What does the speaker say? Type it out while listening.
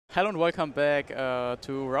Hello and welcome back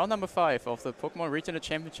to round number 5 of the Pokemon Regional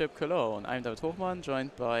Championship Cologne. I'm David Hochmann,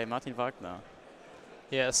 joined by Martin Wagner.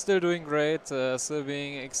 Yeah, still doing great. Still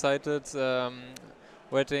being excited.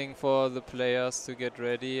 Waiting for the players to get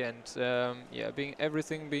ready, and yeah, being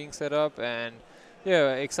everything being set up, and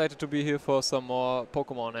yeah, excited to be here for some more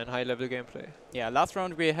Pokemon and high-level gameplay. Yeah, last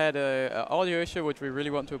round we had a audio issue which we really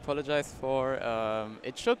want to apologize for.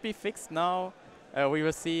 It should be fixed now. We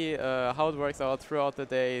will see how it works out throughout the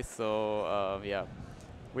day. So yeah,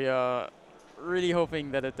 we are really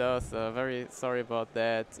hoping that it does. Very sorry about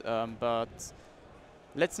that. But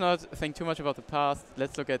let's not think too much about the past.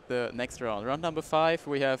 Let's look at the next round. Round number 5,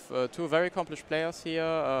 we have two very accomplished players here,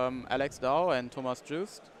 Alex Dow and Thomas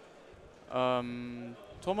Just.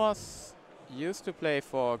 Tomas used to play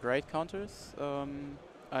for Great Counters.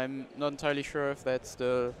 I'm not entirely sure if that's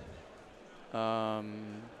still,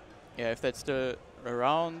 yeah, if that's still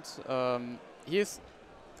around. He's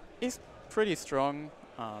pretty strong.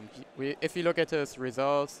 If you look at his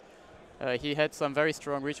results, he had some very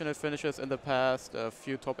strong regional finishes in the past, a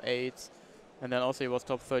few top 8s, and then also he was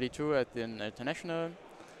top 32 at the international.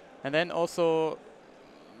 And then also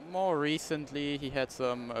more recently he had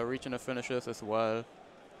some regional finishes as well.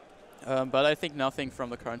 But I think nothing from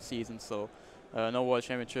the current season, so no World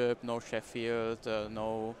Championship, no Sheffield,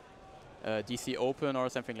 no DC Open or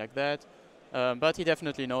something like that. But he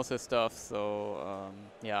definitely knows his stuff, so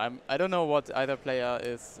yeah, I don't know what either player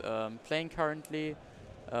is playing currently.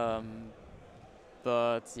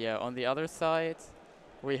 But yeah, on the other side,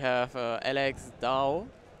 we have Alex Dow,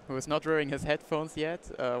 who is not wearing his headphones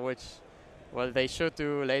yet, which, well, they should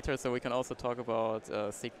do later, so we can also talk about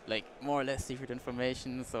like more or less secret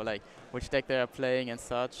information, so like which deck they are playing and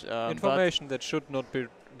such. Information that should not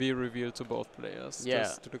be revealed to both players, Yeah.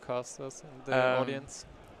 just to the casters and the audience.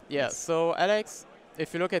 Yeah. Yes. So Alex,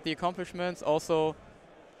 if you look at the accomplishments, also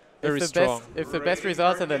Very if strong. the best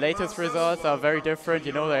results and the latest results are very different,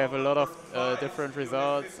 you know, they have a lot of different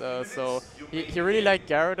results. So he really liked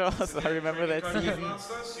Gyarados. I remember that season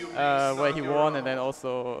where he won and then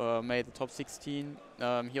also made the top 16.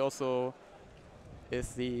 He also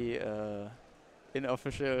is the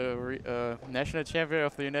unofficial national champion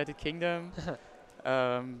of the United Kingdom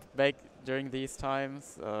back during these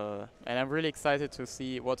times. And I'm really excited to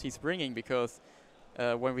see what he's bringing because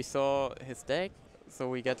when we saw his deck, so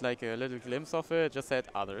we get like a little glimpse of it, just said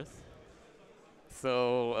others.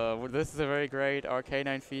 So this is a very great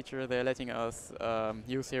Arcanine feature they're letting us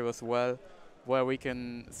use here as well, where we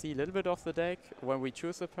can see a little bit of the deck when we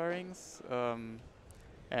choose the pairings.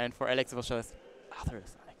 And for Alex it was just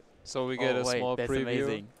others. So we get a small that's preview.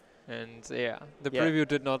 amazing. And yeah, the Yeah. preview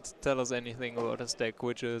did not tell us anything about his deck,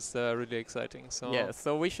 which is really exciting. So Yeah,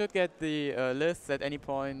 so we should get the lists at any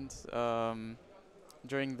point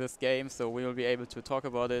during this game, so we will be able to talk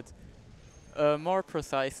about it more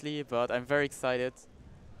precisely, but I'm very excited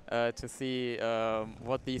to see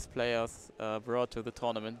what these players brought to the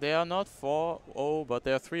tournament. They are not 4-0, but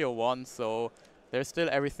they are 3-0-1, so there's still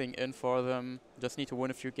everything in for them. Just need to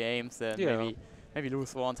win a few games and yeah. maybe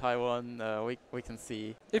lose one, tie one. We can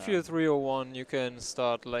see. If you're 301, you can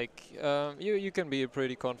start like you can be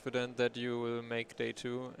pretty confident that you will make day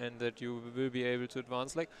 2 and that you will be able to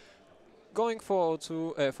advance. Like going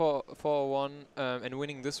 402, 401 and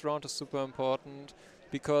winning this round is super important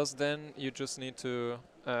because then you just need to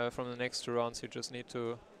from the next 2 rounds you just need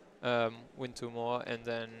to win 2 more and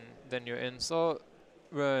then you're in. So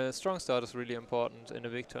strong start is really important in a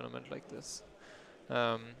big tournament like this.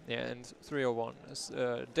 Yeah, and 301 is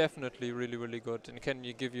definitely really good and can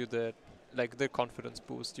give you the confidence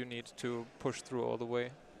boost you need to push through all the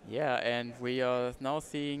way. Yeah, and we are now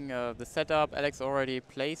seeing the setup. Alex already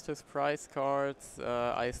placed his prize cards.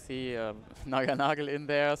 I see Naganagel in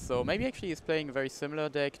there, so maybe actually he's playing a very similar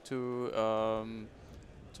deck to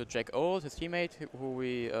Jack Old, his teammate, who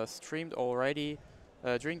we streamed already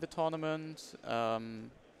during the tournament.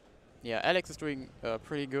 Yeah, Alex is doing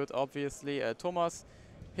pretty good, obviously. Thomas,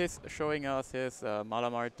 he's showing us his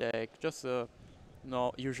Malamar deck, just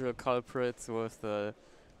no usual culprits with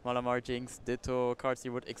Malamar, Jinx, Ditto, cards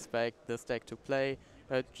you would expect this deck to play.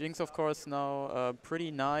 Jinx, of course, now pretty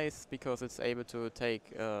nice because it's able to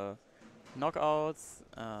take knockouts.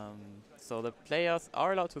 So the players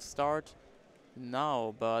are allowed to start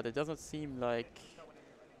now, but it doesn't seem like...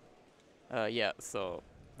 yeah, so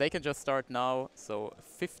they can just start now. So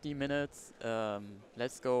 50 minutes.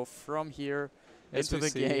 Let's go from here into the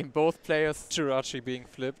game. Both players... Jirachi being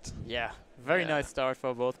flipped. Yeah. Very nice start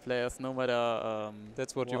for both players, no matter...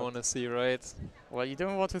 That's what you want to see, right? Well, you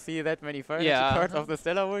don't want to see that many fire cards of the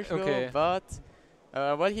Stellar Wish, but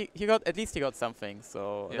Well, he got at least he got something,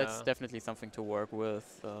 so that's Yeah. definitely something to work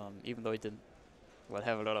with. Even though he didn't well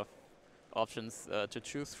have a lot of options to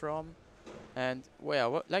choose from. And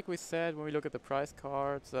well, yeah, like we said, when we look at the price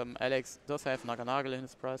cards, Alex does have Naganagel in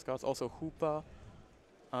his price cards, also Hooper.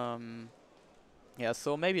 Um, yeah,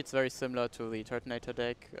 so maybe it's very similar to the Turtonator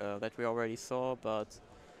deck that we already saw, but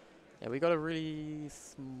yeah, we got a really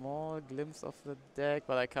small glimpse of the deck,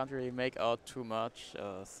 but I can't really make out too much.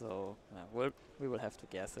 So yeah, we will have to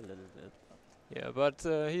guess a little bit. Yeah, but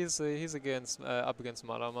he's against up against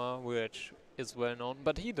Malama, which is well known,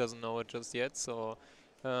 but he doesn't know it just yet. So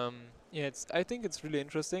yeah, I think it's really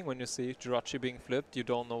interesting when you see Jirachi being flipped. You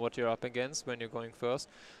don't know what you're up against when you're going first,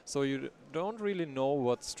 so you don't really know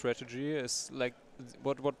what strategy is like,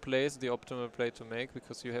 what play is the optimal play to make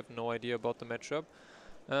because you have no idea about the matchup.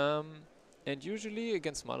 Um, and usually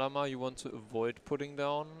against Malama, you want to avoid putting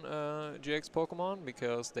down GX Pokemon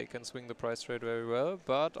because they can swing the price trade very well.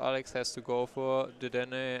 But Alex has to go for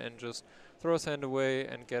Dedenne and just throw his hand away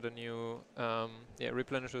and get a new,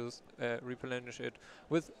 replenish it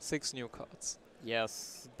with 6 new cards.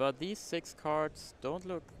 Yes, but these 6 cards don't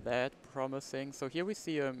look that promising. So here we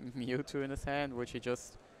see a Mewtwo in his hand, which he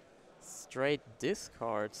just straight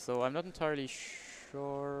discards. So I'm not entirely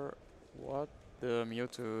sure what the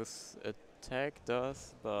Mewtwo's attack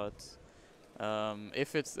does, but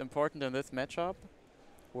if it's important in this matchup,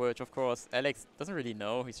 which of course Alex doesn't really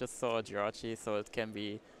know, he just saw a Jirachi, so it can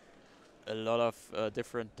be a lot of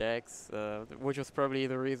different decks, which was probably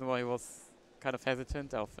the reason why he was kind of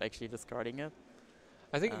hesitant of actually discarding it.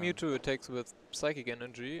 I think Mewtwo attacks with Psychic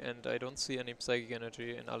Energy, and I don't see any Psychic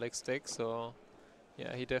Energy in Alex's deck, so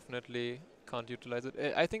yeah, he definitely can't utilize it.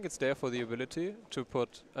 I think it's there for the ability to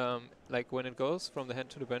put, like when it goes from the hand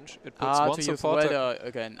to the bench, it puts one to use supporter, Welder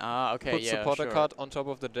again. Okay, puts yeah, supporter sure. card on top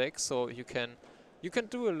of the deck, so you can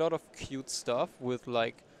do a lot of cute stuff with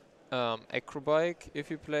like Acrobike if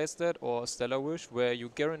you place that, or Stellar Wish, where you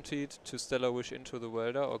guaranteed to Stellar Wish into the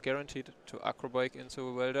welder or guaranteed to Acrobike into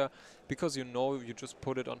a welder, because you know you just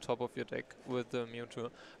put it on top of your deck with the Mewtwo.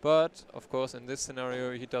 But of course in this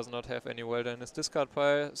scenario he does not have any welder in his discard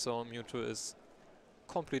pile, so Mewtwo is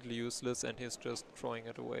completely useless and he's just throwing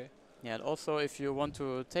it away. Yeah, and also if you want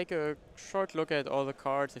to take a short look at all the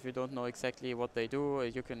cards, if you don't know exactly what they do,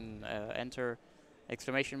 you can enter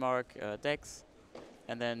exclamation mark decks,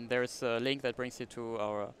 and then there's a link that brings you to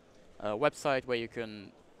our website where you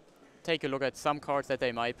can take a look at some cards that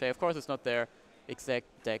they might play. Of course, it's not their exact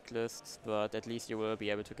deck lists, but at least you will be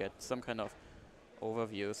able to get some kind of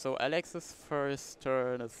overview. So Alex's first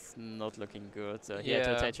turn is not looking good. He had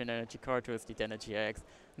to attach an energy card to his Dedenne GX.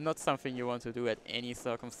 Not something you want to do at any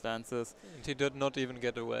circumstances. And he did not even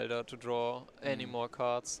get a welder to draw any more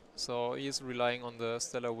cards, so he's relying on the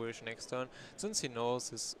Stellar Wish next turn. Since he knows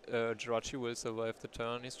his Jirachi will survive the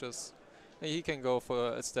turn, he can go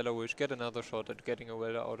for a Stellar Wish, get another shot at getting a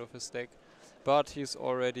welder out of his deck. But he's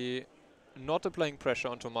already not applying pressure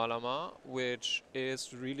onto Malama, which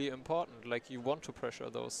is really important. Like, you want to pressure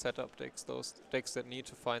those setup decks, those decks that need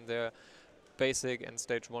to find their basic and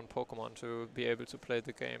stage 1 Pokemon to be able to play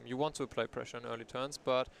the game. You want to apply pressure in early turns,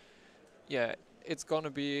 but yeah, it's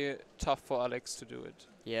gonna be tough for Alex to do it.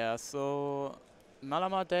 Yeah, so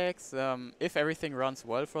Malama decks, if everything runs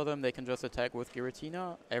well for them, they can just attack with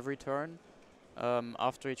Giratina every turn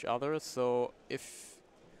after each other. So if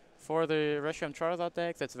for the Reshiram Charizard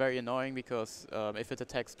decks, that's very annoying because if it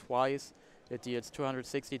attacks twice, it deals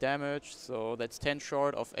 260 damage, so that's 10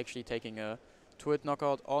 short of actually taking a Twit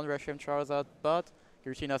knockout on Reshiram Charizard, but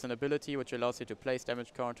Giratina has an ability which allows you to place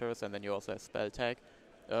damage counters, and then you also have spell tag.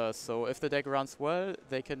 So if the deck runs well,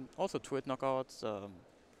 they can also Twit knockout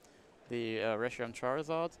the Reshiram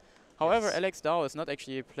Charizard. However, Yes. Alex Dow is not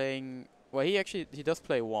actually playing... Well, he does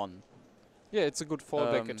play one. Yeah, it's a good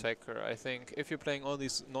fallback attacker. I think if you're playing all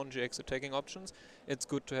these non-GX attacking options, it's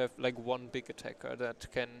good to have like one big attacker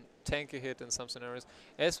that can tank a hit in some scenarios.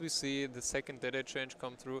 As we see the second Dedenne change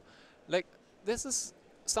come through, like, this is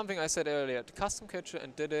something I said earlier. The Custom Catcher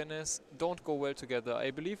and Dedenne don't go well together.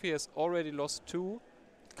 I believe he has already lost 2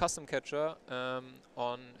 Custom Catcher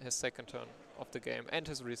on his second turn of the game and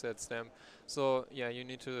his reset stamp. So yeah, you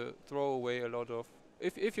need to throw away a lot of...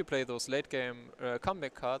 If you play those late game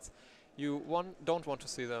comeback cards, you don't want to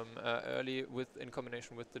see them early in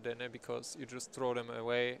combination with the Dedenne, because you just throw them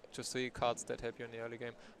away to see cards that help you in the early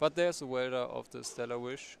game. But there's a welder of the Stellar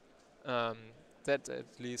Wish. That's at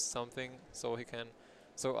least something, so he can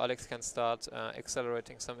So Alex can start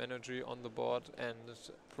accelerating some energy on the board and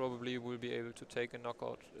probably will be able to take a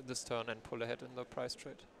knockout this turn and pull ahead in the prize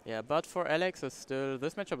trade. Yeah, but for Alex, it's still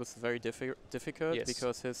this matchup is very difficult Yes.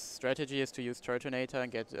 because his strategy is to use Turtonator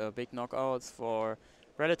and get big knockouts for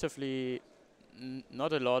relatively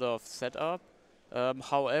not a lot of setup.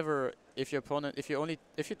 However, if your opponent, if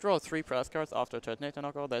you draw 3 prize cards after a Turtonator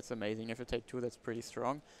knockout, that's amazing. If you take 2, that's pretty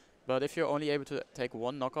strong. But if you're only able to take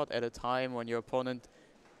 1 knockout at a time when your opponent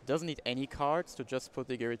doesn't need any cards to just put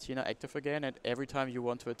the Giratina active again, and every time you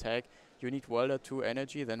want to attack, you need Welder 2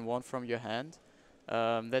 energy, then 1 from your hand.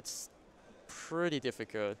 That's pretty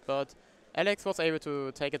difficult. But Alex was able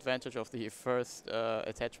to take advantage of the first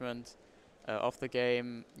attachment of the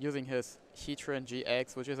game using his Heatran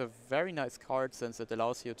GX, which is a very nice card since it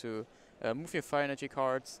allows you to move your fire energy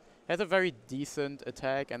cards. Has a very decent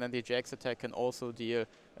attack, and then the GX attack can also deal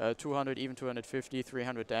 200, even 250,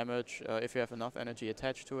 300 damage if you have enough energy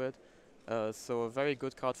attached to it. So a very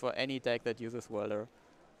good card for any deck that uses Welder.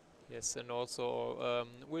 Yes, and also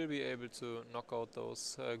we'll be able to knock out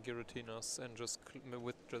those Giratinas and just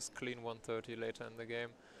with just clean 130 later in the game,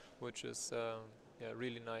 which is yeah,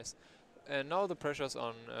 really nice. And now the pressure's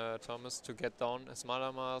on Thomas to get down his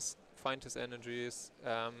Malamas, find his energies.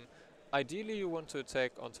 Ideally you want to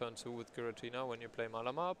attack on turn 2 with Giratina when you play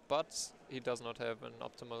Malama, but he does not have an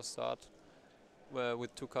optimal start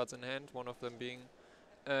with 2 cards in hand, one of them being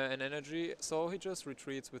an energy, so he just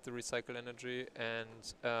retreats with the recycle energy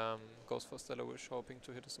and goes for Stellar Wish, hoping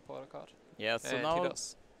to hit a supporter card. Yeah, so And he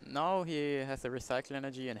does. now he has the recycle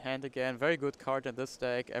energy in hand again. Very good card in this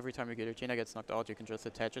deck. Every time your Giratina gets knocked out, you can just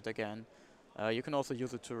attach it again. You can also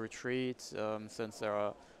use it to retreat, since there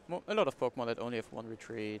are a lot of Pokemon that only have 1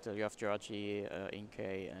 retreat. You have Jirachi,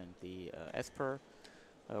 Inkay, and the Esper,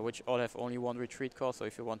 which all have only 1 retreat cost. So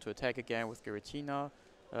if you want to attack again with Giratina,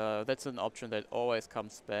 that's an option that always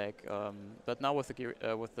comes back. But now with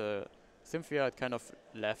the Symphia, it kind of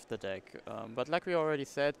left the deck. But like we already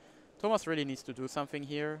said, Tomas really needs to do something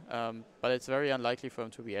here, but it's very unlikely for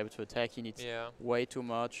him to be able to attack. He needs way too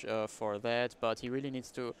much for that, but he really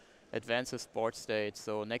needs to advance his board state,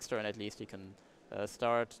 so next turn at least he can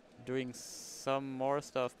start doing some more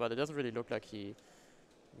stuff, but it doesn't really look like he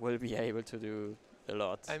will be able to do a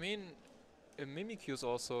lot. I mean, a Mimikyu is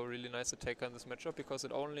also a really nice attacker in this matchup because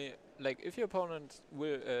it only, like, if your opponent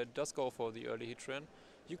will does go for the early Heatran,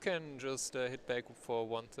 you can just hit back for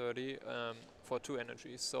 130 for 2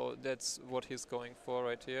 energies. So that's what he's going for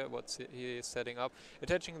right here, what he is setting up.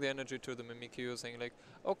 Attaching the energy to the Mimikyu, saying like,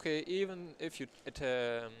 okay, even if you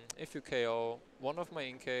KO one of my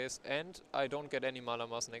Inkays and I don't get any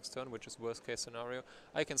Malamas next turn, which is worst case scenario,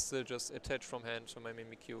 I can still just attach from hand to my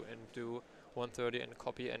Mimikyu and do 130 and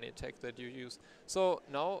copy any attack that you use. So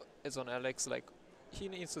now it's on Alex, like, he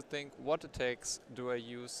needs to think, what attacks do I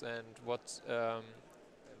use and what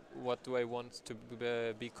do I want to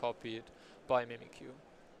be copied by Mimikyu?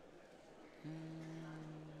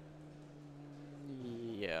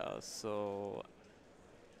 Yeah, so...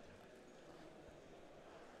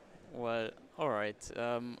 Well, alright.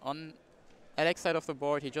 On Alex's side of the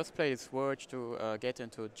board, he just played Switch to get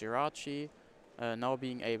into Jirachi, now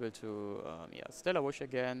being able to Stellar Wish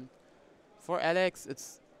again. For Alex,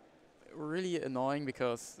 it's really annoying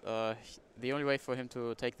because the only way for him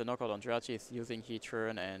to take the knockout on Jirachi is using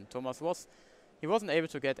Heatran, and Tomas he wasn't able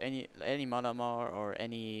to get any Malamar or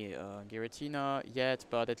any Giratina yet,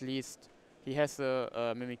 but at least he has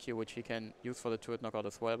a Mimikyu which he can use for the 2-hit knockout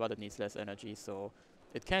as well, but it needs less energy, so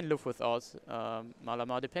it can live without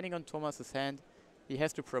Malamar. Depending on Tomas's hand, he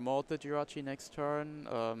has to promote the Jirachi next turn,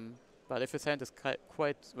 but if his hand is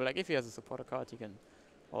quite, well, like if he has a supporter card, he can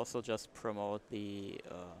also just promote the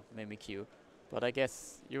Mimikyu. But I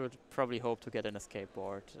guess you would probably hope to get an escape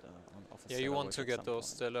board of a Yeah, you want Wish to at get some those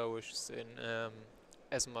point. Stellar Wishes in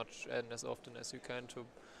as much and as often as you can to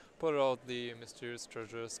pull out the mysterious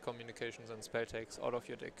treasures, communications and spell takes out of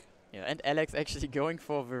your deck. Yeah, and Alex actually going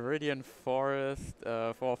for Viridian Forest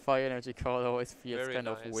for a fire energy card always feels Very kind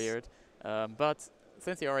nice. of weird. But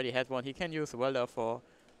since he already had one, he can use Welder for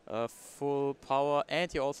full power, and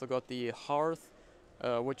he also got the Hearth,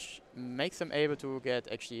 which makes him able to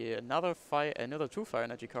get actually another 2 fire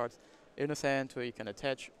energy cards in his hand, so he can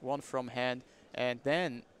attach 1 from hand, and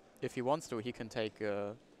then if he wants to, he can take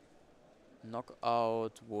a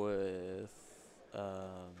knockout with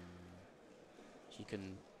he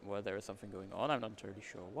can, well, there is something going on, I'm not entirely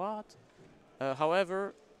sure what.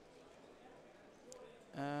 However,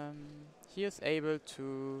 he is able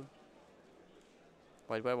to,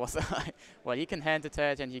 wait, where was I? Well, he can hand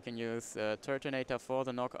attach and he can use Turtonator for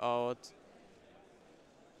the knockout.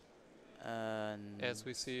 And As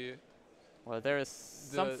we see, Well, there is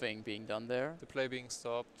something being done there. The play being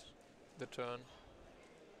stopped, the turn.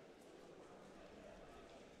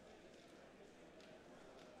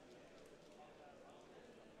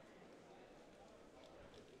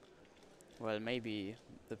 Well, maybe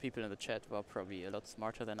the people in the chat were probably a lot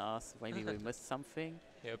smarter than us. Maybe we missed something.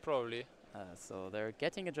 Yeah, probably. So they're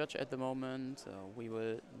getting a judge at the moment. We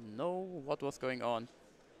will know what was going on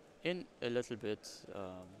in a little bit.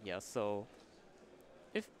 Yeah, so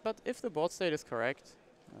if the board state is correct,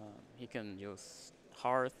 he can use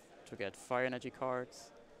Hearth to get fire energy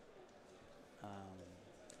cards.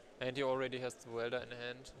 And he already has the welder in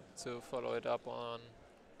hand to follow it up on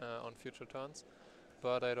future turns,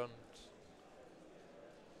 but I don't.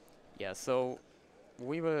 Yeah, so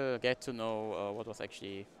we will get to know what was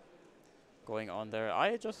actually going on there.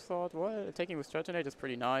 I just thought, well, attacking with Turtonate is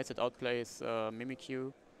pretty nice. It outplays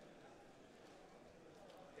Mimikyu.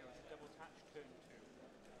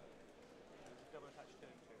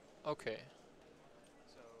 Okay.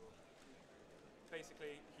 So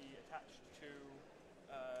basically, he attached to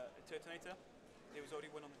a Turtonator. There was already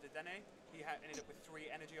one on the Dedenne. He ended up with 3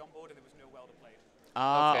 energy on board, and there was no welder played.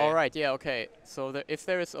 Ah, okay. All right. Yeah. Okay. So if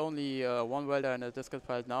there is only one welder in a discard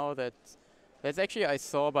pile now, that's actually I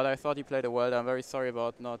saw, but I thought he played a welder. I'm very sorry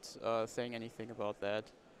about not saying anything about that.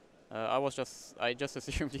 I just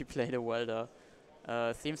assumed he played a welder.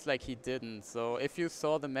 Seems like he didn't. So if you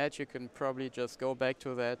saw the match, you can probably just go back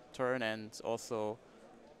to that turn and also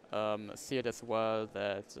see it as well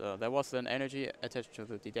that there was an energy attached to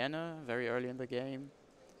the Didana very early in the game.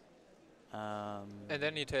 And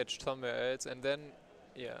then he attached somewhere else, and then,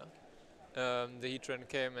 yeah, the Heatran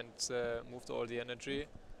came and moved all the energy.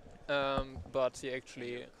 But he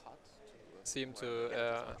actually seemed to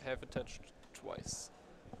have attached twice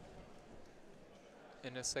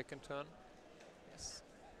in his second turn. Yes.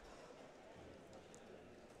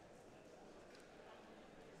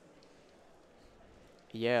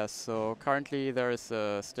 Yeah, so currently there is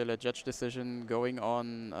still a judge decision going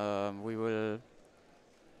on. We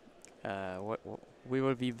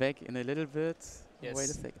will be back in a little bit. Yes. Wait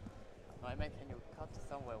a second. Can you cut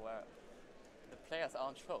somewhere where the players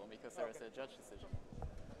aren't shown because there is a judge decision?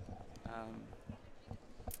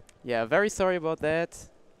 Yeah, very sorry about that.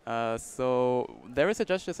 So there is a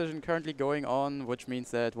judge decision currently going on, which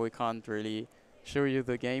means that we can't really show you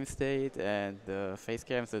the game state and the face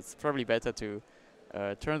cams. It's probably better to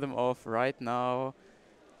turn them off right now.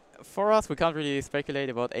 For us, we can't really speculate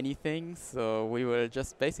about anything, so we will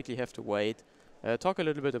just basically have to wait. Talk a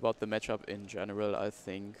little bit about the matchup in general, I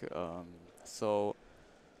think. So,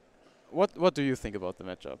 what do you think about the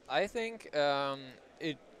matchup? I think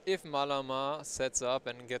if Malama sets up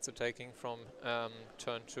and gets attacking from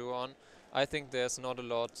turn 2 on, I think there's not a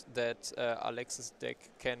lot that Alex's deck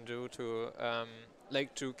can do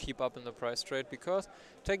to keep up in the price trade, because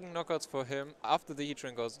taking knockouts for him after the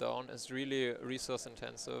Heatran goes down is really resource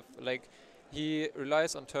intensive. Like, he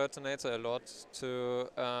relies on Turtonator a lot to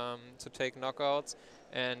take knockouts,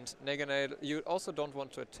 and Neganadel, you also don't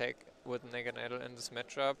want to attack with Neganadel in this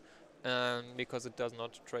matchup because it does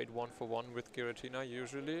not trade 1-for-1 with Giratina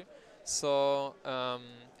usually. So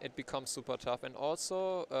it becomes super tough, and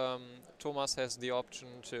also Tomas has the option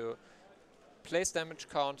to place damage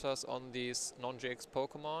counters on these non-GX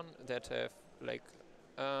Pokemon that have like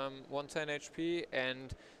 110 HP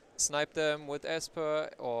and snipe them with Esper,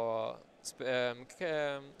 or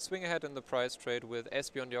swing ahead in the price trade with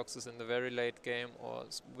Espeon Deoxys in the very late game, or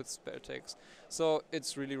with spell takes. So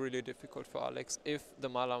it's really, really difficult for Alex if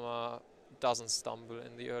the Malama doesn't stumble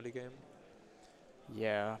in the early game.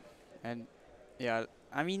 Yeah, and yeah,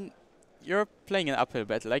 I mean, you're playing an uphill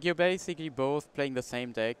battle. Like, you're basically both playing the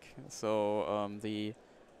same deck. So the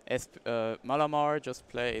Malamar just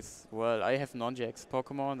plays, well, I have non-GX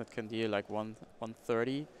Pokemon that can deal like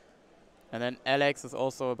 130. And then Alex is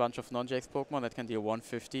also a bunch of non-GX Pokemon that can deal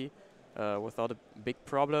 150 without big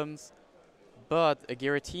problems. But a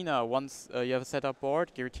Giratina, once you have a setup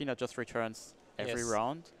board, Giratina just returns every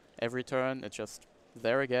round. Every turn, it's just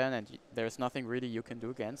there again, and there's nothing really you can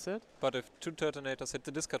do against it. But if 2 Turtonators hit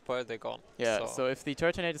the discard pile, they're gone. Yeah, so if the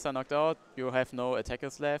Turtonators are knocked out, you have no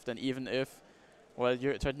attackers left, and even if, well,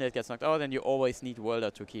 your Turtonator gets knocked out, then you always need Welder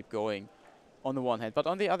to keep going, on the one hand. But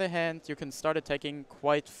on the other hand, you can start attacking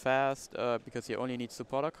quite fast because you only need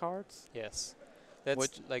supporter cards. Yes,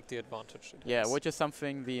 that's like the advantage. Yeah, which is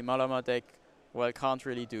something the Malama deck, well, can't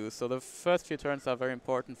really do. So the first few turns are very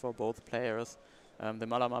important for both players. The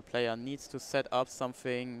Malama player needs to set up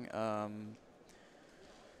something.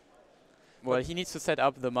 Well, But he needs to set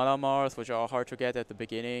up the Malamars, which are hard to get at the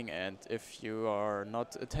beginning, and if you are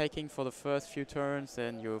not attacking for the first few turns,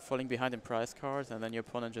 then you're falling behind in prize cards, and then your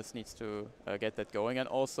opponent just needs to get that going. And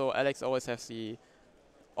also, Alex always has the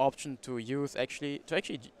option to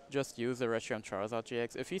just use the Reshiram Charizard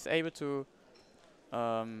GX. If he's able to,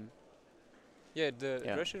 yeah, the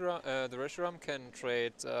yeah, Reshiram can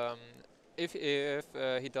trade if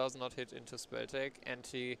he does not hit into Spelltech and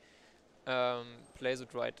he plays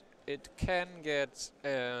it right. It can get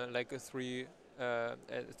like a 3 for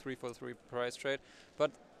 3 price trade,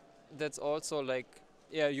 but that's also like,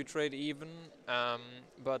 yeah, you trade even,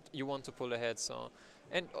 but you want to pull ahead. So,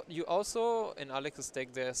 and you also in Alex's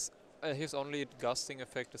deck there's his only gusting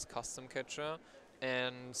effect is Custom Catcher,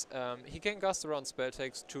 and he can gust around spell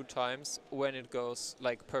takes 2 times when it goes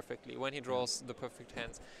like perfectly, when he draws the perfect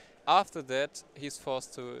hands. After that, he's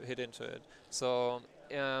forced to hit into it. So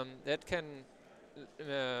that can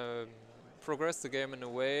progress the game in a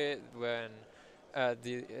way when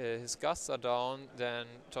his gusts are down, then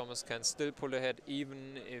Thomas can still pull ahead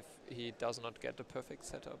even if he does not get the perfect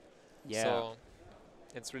setup. yeah. So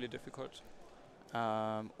it's really difficult.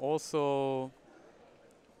 Also,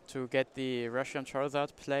 to get the Russian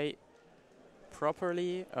Charizard play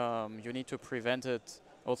properly, you need to prevent it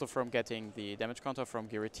also from getting the damage counter from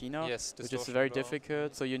Giratina, Yes, which is distortion very blow.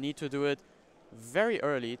 difficult. So you need to do it very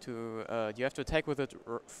early. You have to attack with it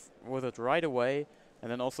right away,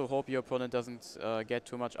 and then also hope your opponent doesn't get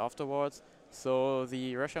too much afterwards. So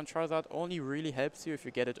the Russian Charizard only really helps you if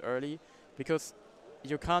you get it early, because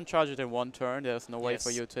you can't charge it in one turn. There's no way for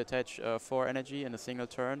Yes. you to attach 4 energy in a single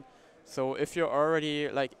turn. So if you're already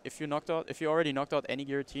if you already knocked out any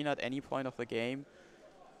Giratina at any point of the game,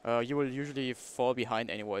 you will usually fall behind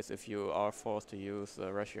anyways if you are forced to use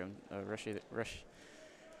Rashizard.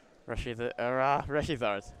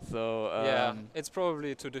 So Yeah, it's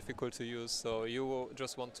probably too difficult to use, so you will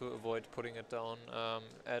just want to avoid putting it down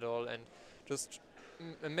at all, and just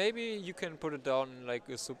maybe you can put it down in like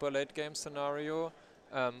a super late game scenario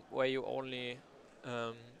where you only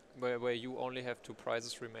where you only have 2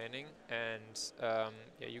 prizes remaining, and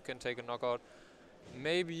yeah, you can take a knockout.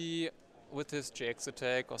 Maybe with his GX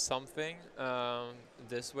attack or something.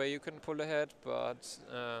 This way you can pull ahead, but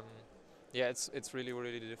yeah, it's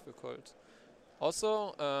really difficult.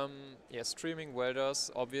 Also, yeah, streaming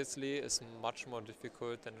welders obviously is much more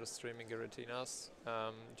difficult than just streaming Giratinas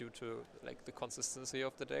due to like the consistency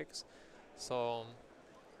of the decks. So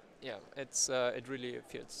yeah, it really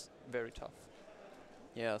feels very tough.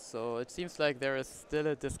 yeah, so it seems like there is still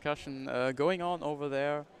a discussion going on over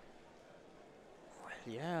there. Well,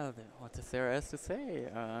 yeah, what is there else to say?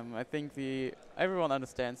 I think everyone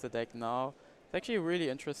understands the deck now. It's actually really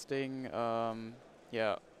interesting.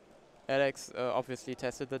 Yeah, Alex obviously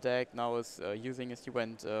tested the deck. Now is using it. He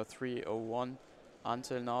went 3-0-1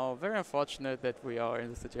 until now. Very unfortunate that we are in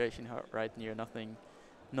the situation right near nothing.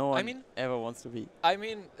 No one ever wants to be. I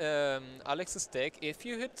mean, Alex's deck, if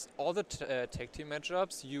you hit all the tag team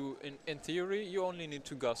matchups, you, in theory, you only need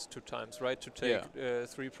to gust 2 times, right? To take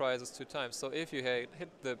 3 prizes 2 times. So if you hit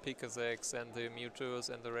the Pikazex and the Mewtwo's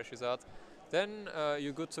and the Reshizards, then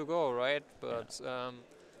you're good to go, right? But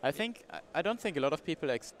I don't think a lot of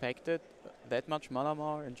people expected that much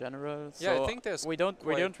Malamar in general. yeah, So I think there's we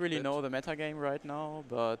don't really know the metagame right now,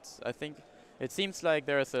 but I think it seems like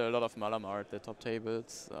there's a lot of Malamar at the top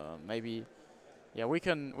tables. Maybe, yeah, we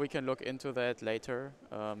can look into that later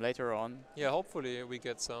on. Yeah, hopefully we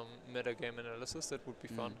get some metagame analysis. That would be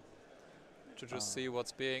fun to just see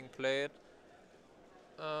what's being played.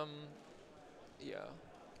 Yeah.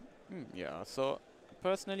 Yeah. So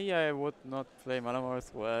personally, I would not play Malamar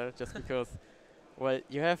as well, just because, well,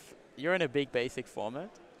 you're in a big basic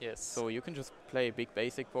format. Yes. So you can just play big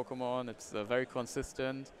basic Pokemon. It's very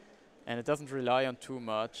consistent, and it doesn't rely on too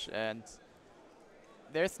much. And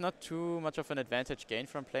there's not too much of an advantage gained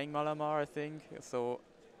from playing Malamar, I think. So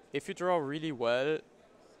if you draw really well,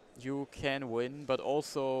 you can win, but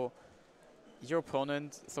also your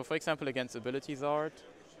opponent. So for example, against Abilities Art,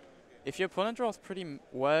 if your opponent draws pretty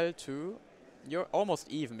well too, you're almost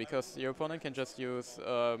even, because your opponent can just use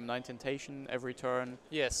 9 Temptation every turn.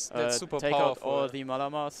 Yes, that's super take powerful. out all the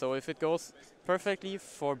Malamar. So if it goes perfectly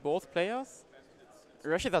for both players,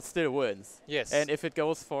 Rashizard still wins. Yes. And if it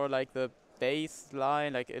goes for like the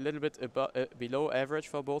baseline, like a little bit below average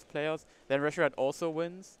for both players, then Rashizard also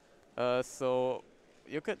wins. So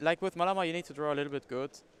you could, like with Malamar, you need to draw a little bit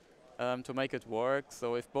good to make it work.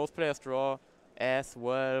 So if both players draw as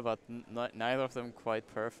well, but neither of them quite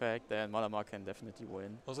perfect, then Malamar can definitely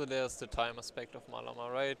win. Also, there's the time aspect of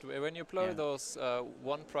Malamar, right? When you play those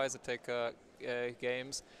 1 prize attacker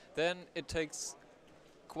games, then it takes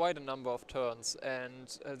quite a number of turns,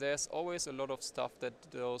 and there's always a lot of stuff that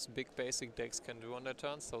those big basic decks can do on their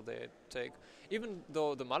turns. So they take, even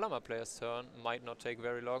though the Malama player's turn might not take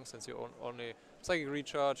very long, since you only Psychic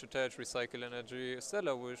Recharge, attach, recycle energy,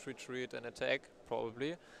 Stellar Wish, retreat, and attack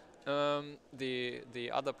probably. The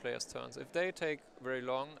other players' turns, if they take very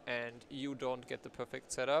long and you don't get the perfect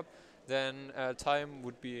setup, then time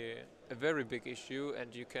would be a very big issue,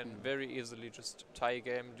 and you can very easily just tie a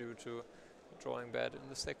game due to drawing bad in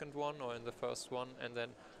the second one or in the first one, and then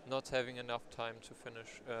not having enough time to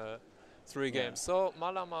finish 3 games. So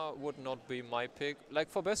Malama would not be my pick.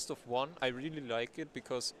 Like for best of 1, I really like it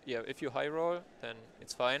because if you high roll, then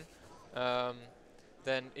it's fine.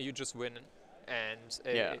 Then you just win, and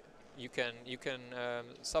you can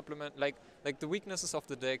supplement like the weaknesses of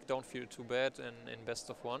the deck don't feel too bad in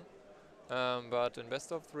best of 1. But in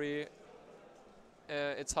best of 3,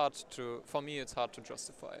 it's hard to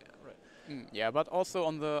justify. Right. Yeah, but also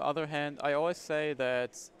on the other hand, I always say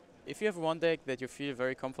that if you have one deck that you feel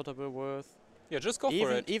very comfortable with, Just go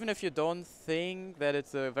for it. even if you don't think that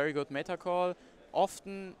it's a very good meta call,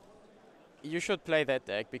 often you should play that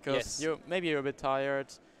deck because maybe you're a bit tired,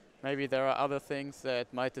 maybe there are other things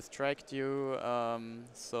that might distract you.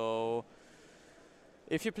 So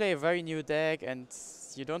if you play a very new deck and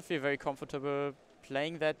you don't feel very comfortable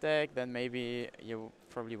playing that deck, then maybe you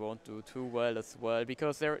probably won't do too well as well,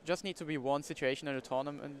 because there just need to be one situation in a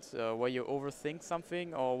tournament where you overthink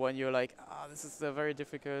something, or when you're like, this is a very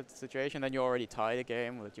difficult situation, then you already tie the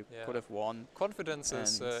game that you could have won. Confidence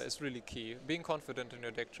is really key. Being confident in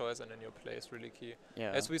your deck choice and in your play is really key.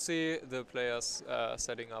 Yeah. As we see the players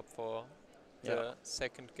setting up for the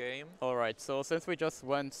second game. Alright, so since we just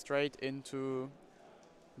went straight into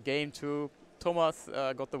game 2, Tomas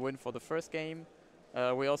got the win for the first game.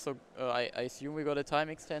 We also, I assume we got a time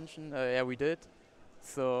extension. Yeah, we did.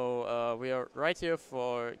 So we are right here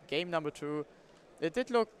for game number 2. It did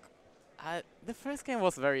look, the first game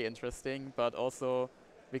was very interesting, but also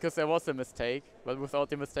because there was a mistake. But without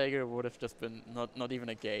the mistake, it would have just been not even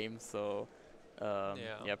a game. So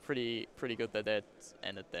pretty good that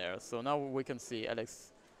ended there. So now we can see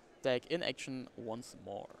Alex's deck in action once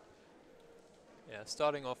more. Yeah,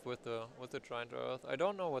 starting off with the Giant Earth. I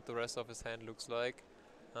don't know what the rest of his hand looks like.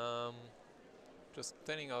 Just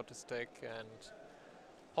thinning out his deck, and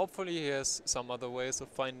hopefully he has some other ways of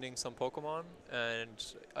finding some Pokemon,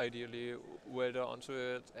 and ideally welder onto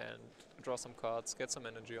it and draw some cards, get some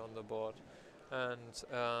energy on the board, and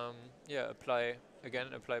apply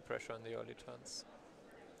pressure in the early turns.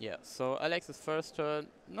 Yeah, so Alex's first turn,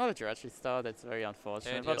 not a Jirachi star, that's very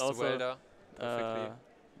unfortunate. And but he has also the welder perfectly.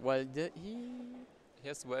 Well, He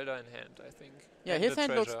has welder in hand, I think. Yeah, and his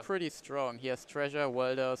hand looks treasure. pretty strong. He has treasure,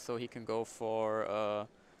 welder, so he can go for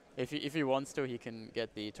if he wants to, he can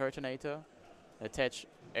get the Turtonator, attach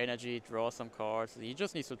energy, draw some cards. He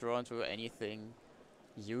just needs to draw into anything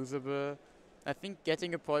usable. I think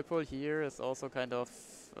getting a Poipole here is also kind of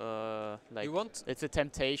it's a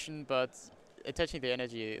temptation, but attaching the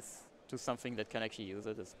energy is to something that can actually use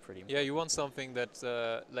it is pretty important. Yeah, you want something that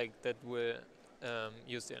that will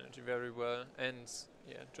use the energy very well, and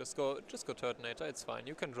just go Turtonator. It's fine.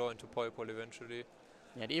 You can draw into Poipole eventually.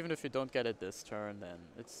 Yeah, and even if you don't get it this turn, then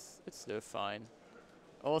it's still fine.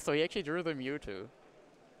 Also, he actually drew the Mewtwo.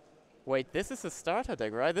 Wait, this is a starter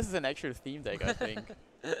deck, right? This is an actual theme deck, I think.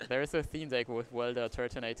 There is a theme deck with Welder,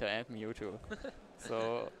 Turtonator, and Mewtwo.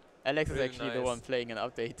 So Alex really is actually the one playing an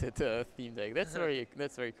updated theme deck. That's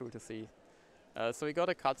very cool to see. So he got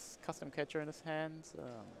a custom catcher in his hand.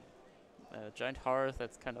 Giant Hearth,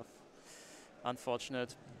 that's kind of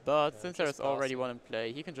unfortunate. But since there's already one in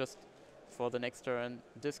play, he can just, for the next turn,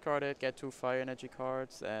 discard it, get 2 fire energy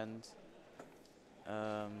cards, and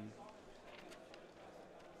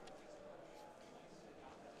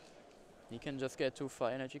he can just get 2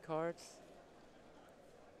 fire energy cards.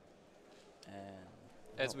 And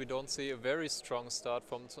as we don't see a very strong start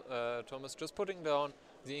from Thomas, just putting down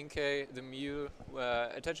the Inkay, the Mew,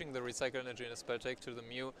 attaching the recycle energy in a spell take to the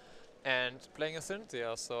Mew, and playing a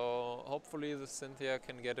Cynthia. So hopefully the Cynthia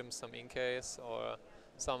can get him some Inkays or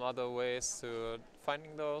some other ways to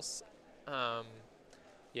finding those.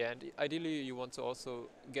 And ideally you want to also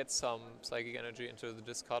get some psychic energy into the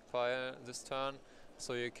discard pile this turn,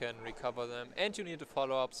 so you can recover them, and you need a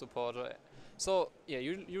follow-up supporter. So yeah,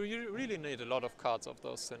 you really need a lot of cards of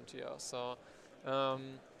those Cynthia. So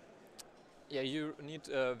you need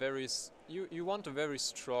a you want a very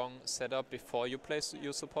strong setup before you place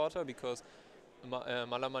your supporter, because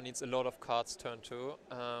Malama needs a lot of cards turn 2,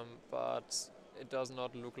 but it does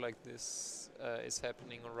not look like this is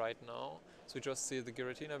happening right now. So we just see the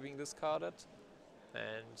Giratina being discarded,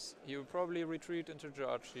 And he will probably retreat into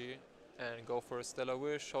Jirachi and go for a Stellar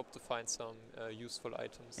Wish, hope to find some useful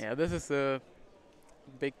items. Yeah, this is a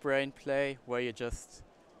big brain play where you just...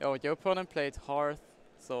 Oh, your opponent played Hearth,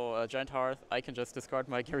 so Giant Hearth. I can just discard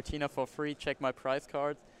my Giratina for free, check my prize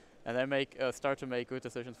cards, and then start to make good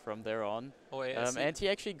decisions from there on. Oh, yeah, And he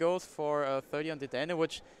actually goes for 30 on Dedenne,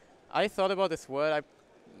 which I thought about as well.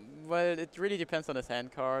 Well, it really depends on his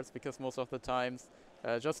hand cards, because most of the times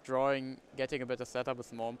just drawing, getting a better setup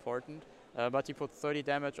is more important. But he puts 30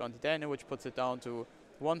 damage on Dedenne, which puts it down to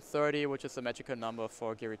 130, which is a magical number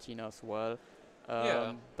for Giratina as well.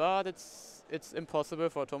 Yeah. But it's impossible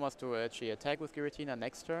for Tomas to actually attack with Giratina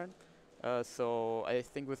next turn. So I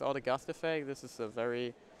think without a Gust effect, this is a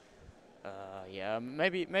very... yeah,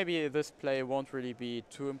 maybe this play won't really be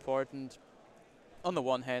too important on the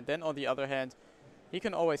one hand. Then on the other hand, he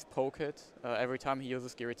can always poke it every time he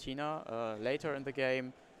uses Giratina later in the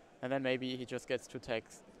game, and then maybe he just gets two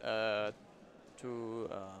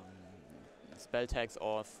spell tags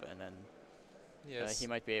off, and then he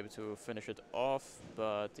might be able to finish it off.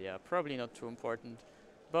 But yeah, probably not too important.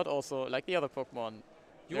 But also, like the other Pokemon,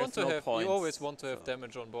 You points, always want to have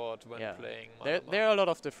damage on board when playing Malamar. There are a lot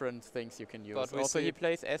of different things you can use. But Also, he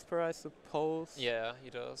plays Esper, I suppose. Yeah, he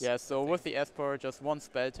does. Yeah, so with the Esper, just one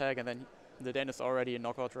spell tag, and then the Den is already in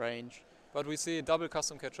knockout range. But we see a double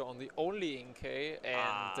custom catcher on the only Inkay,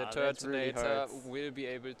 and the Turtonator will be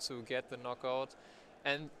able to get the knockout.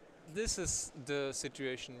 And this is the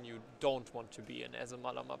situation you don't want to be in as a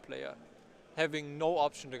Malamar player. Having no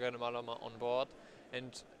option to get a Malamar on board.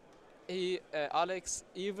 And Alex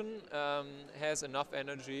even has enough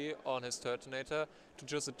energy on his Turtonator to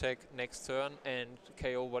just attack next turn and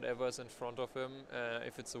KO whatever is in front of him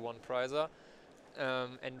if it's a one prizer.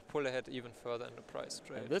 And pull ahead even further in the prize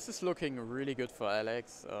trade. This is looking really good for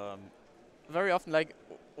Alex. Very often, like,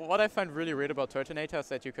 what I find really weird about Turtonator is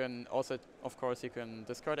that you can also, of course, you can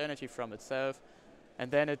discard energy from itself,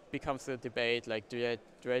 and then it becomes a debate, like, do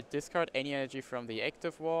I discard any energy from the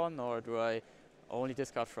active one, or do I only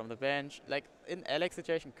discard from the bench? Like, in Alex's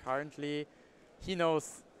situation currently, he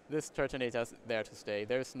knows this Turtonator is there to stay.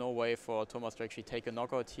 There is no way for Tomas to actually take a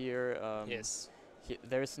knockout here. Yes.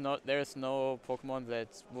 There is no Pokemon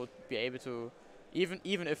that would be able to,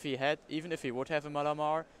 even if he would have a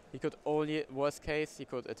Malamar, he could only, worst case, he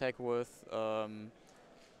could attack with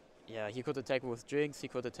he could attack with Jinx, he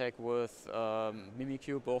could attack with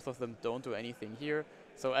Mimikyu. Both of them don't do anything here.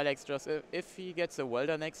 So Alex just, if he gets a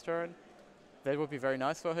Welder next turn, that would be very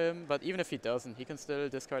nice for him. But even if he doesn't, he can still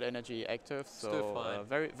discard energy active. So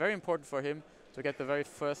very very important for him to get the very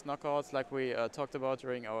first knockouts, like we talked about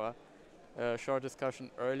during our short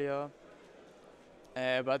discussion earlier.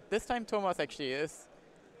 But this time Tomas actually is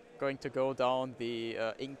going to go down the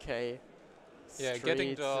Inkay Yeah, street,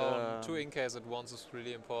 getting down 2 Inkays at once is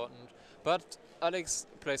really important. But Alex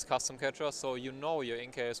plays custom catcher, so you know your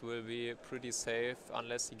Inkays will be pretty safe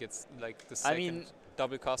unless he gets like the second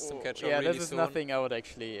double custom catcher really soon. Yeah, this is nothing I would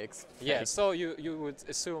actually expect. Yeah, so you would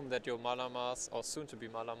assume that your Malamars, or soon to be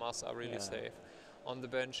Malamars, are really safe on the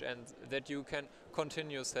bench, and that you can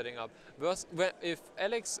continue setting up. If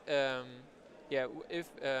Alex, if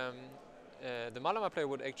the Malamar player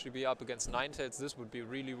would actually be up against Ninetales, this would be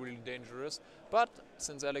really, really dangerous. But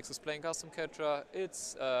since Alex is playing custom catcher,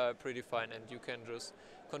 it's pretty fine, and you can just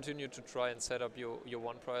continue to try and set up your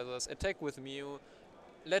one prizers. Attack with Mew,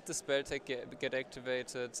 let the spell tag get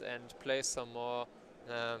activated, and play some more.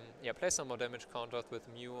 Play some more damage counters with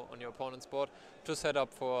Mew on your opponent's board to set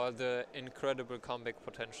up for the incredible comeback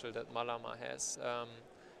potential that Malamar has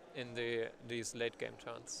in these late game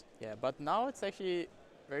turns. Yeah, but now it's actually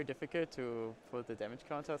very difficult to put the damage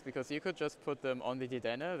counters, because you could just put them on the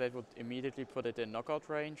Dedenne, that would immediately put it in knockout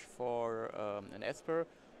range for an Esper,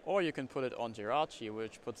 or you can put it on Jirachi,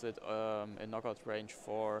 which puts it in knockout range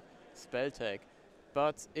for spell tag.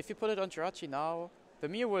 But if you put it on Jirachi now, the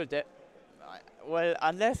Mew will well,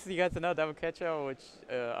 unless he gets another double catcher, which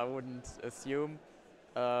I wouldn't assume,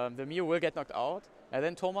 the Mew will get knocked out, and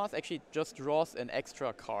then Tomas actually just draws an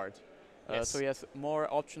extra card. So he has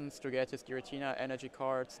more options to get his Giratina energy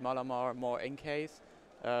cards, Malamar, more Inkays.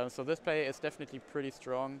 So this play is definitely pretty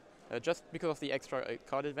strong, just because of the extra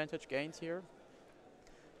card advantage gains here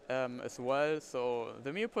as well. So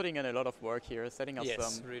the Mew putting in a lot of work here, setting up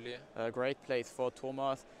some great plays for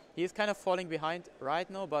Tomas. He's kind of falling behind right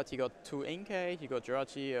now, but he got 2 Inkay, he got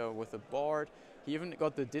Jirachi with a board. He even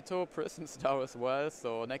got the Ditto Prison Star as well,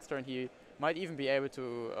 so next turn he might even be able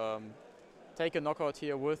to take a knockout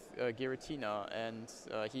here with Giratina, and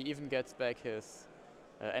he even gets back his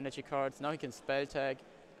energy cards. Now he can spell tag.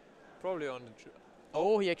 Probably on the...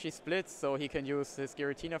 Oh, he actually splits, so he can use his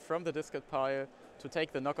Giratina from the discard pile to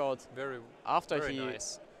take the knockout Very, after very he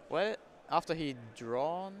nice. well after he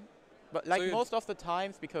drawn, but So like you most of the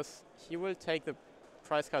times, because he will take the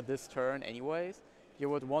prize card this turn anyways, you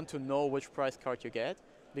would want to know which prize card you get,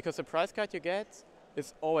 because the prize card you get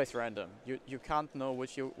is always random. You can't know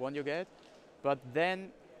which one you get, but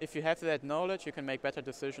then if you have that knowledge, you can make better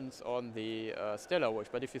decisions on the Stellar Wish.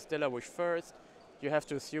 But if you Stellar Wish first, you have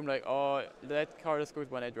to assume like, oh, that card is good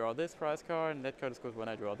when I draw this prize card, and that card is good when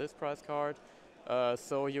I draw this prize card.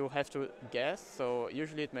 So you have to guess. So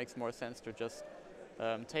usually it makes more sense to just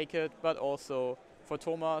take it. But also for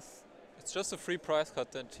Tomas, It's just a free prize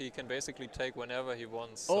card that he can basically take whenever he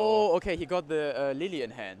wants. So oh, okay, he got the Lily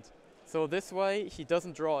in hand. So this way he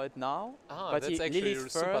doesn't draw it now, but that's he actually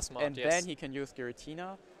Lily's super first, smart, and yes. then he can use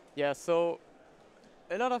Giratina. Yeah, so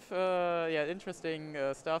a lot of interesting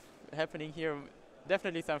stuff happening here.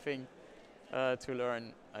 Definitely something to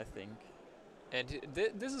learn, I think. And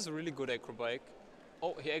this is a really good acrobike.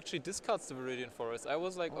 Oh, he actually discards the Viridian Forest. I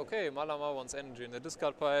was like, Oh. okay, Malama wants energy in the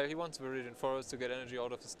discard pile. He wants Viridian Forest to get energy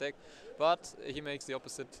out of his deck. But he makes the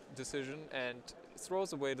opposite decision and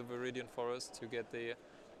throws away the Viridian Forest to get the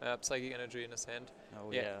psychic energy in his hand.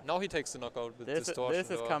 Oh Yeah. Now he takes the knockout with Distortion. This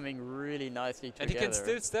is coming really nicely together. And he can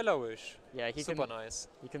still Stellar Wish. Yeah, he Super can. nice.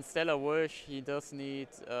 He can Stellar Wish. He does need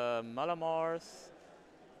Malamars.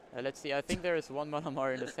 Let's see. I think there is one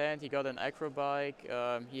Malamar in his hand. He got an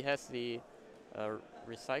Acrobike. He has the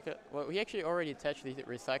recycle. Well, he actually already attached the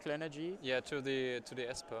recycle energy. Yeah, to the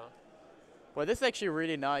Esper. Well, this is actually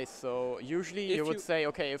really nice. So usually If you would you- say,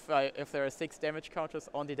 okay, if there are 6 damage counters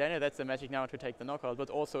on the Daniel, that's the magic now to take the knockout. But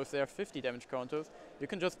also, if there are 50 damage counters, you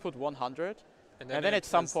can just put 100, and then it at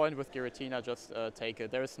some is- point with Giratina, just take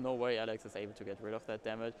it. There is no way Alex is able to get rid of that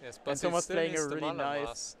damage. Yes, but And he Tomas still playing needs a the really Malamars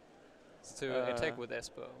nice. to attack with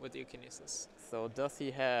Esper, with Eokinesis. So does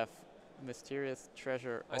he have Mysterious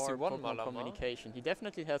Treasure I see or one Pokemon Malamar. Communication? He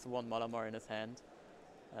definitely has one Malamar in his hand.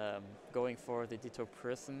 Going for the Ditto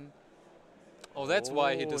Prism. Oh, that's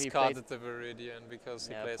why he Oh, he discarded the Viridian, because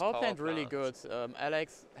he Yeah, plays power power plant really plant. good.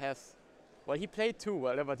 Alex has, well, he played 2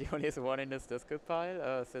 well, but he only has 1 in his discard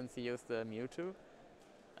pile since he used the Mewtwo.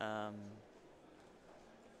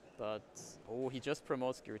 But oh, he just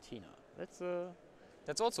promotes Giratina.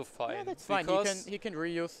 That's also fine. Yeah, that's fine. because He can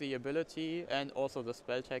reuse the ability and also the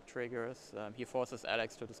spell tag triggers. He forces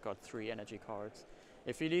Alex to discard 3 energy cards.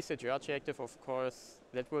 If he leaves the Jirachi active, of course,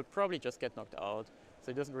 that will probably just get knocked out.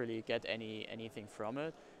 So he doesn't really get anything from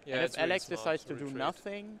it. yeah, And it's if really Alex smart decides to do retreat.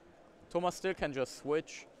 nothing, Tomas still can just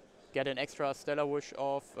switch, get an extra Stellar Wish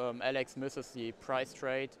off. Alex misses the price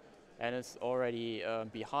trade and is already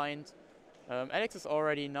behind. Alex is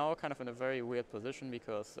already now kind of in a very weird position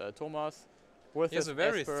because Tomas, with He has his a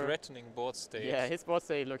very Esper, threatening board state. yeah, his board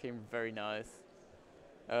state looking very nice.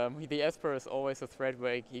 The Esper is always a threat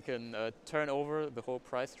where he can turn over the whole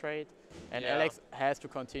price trade, and Yeah. Alex has to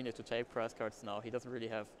continue to take price cards now. He doesn't really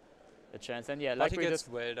have a chance. And yeah, But like he we gets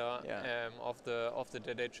just Welder yeah. of the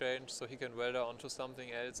Dead change, so he can Welder onto something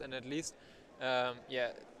else, and at least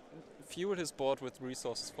fuel his board with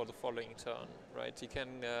resources for the following turn. Right? He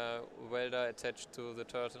can Welder attached to the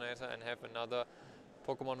Turtonator and have another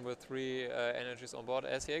Pokemon with 3 energies on board,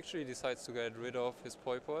 as he actually decides to get rid of his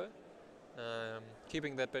Poipoi.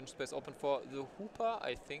 Keeping that bench space open for the Hooper,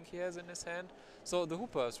 I think he has in his hand. So the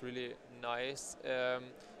Hooper is really nice.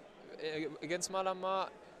 Against Malamar,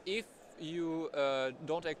 if you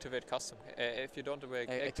don't activate custom, if you don't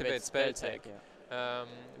activate spell tag, yeah.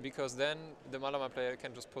 because then the Malamar player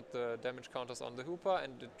can just put the damage counters on the Hooper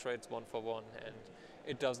and it trades 1 for 1, and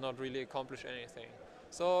it does not really accomplish anything.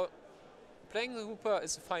 So playing the Hooper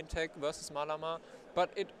is a fine tech versus Malamar, but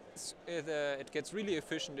it gets really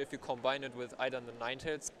efficient if you combine it with either the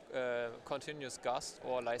Ninetales Continuous Gust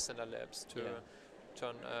or Lysander Labs to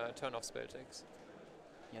turn off spell tags.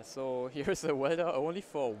 Yeah, so here's a Welder only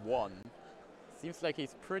for 1. Seems like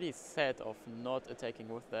he's pretty set of not attacking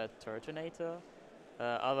with that Turtonator.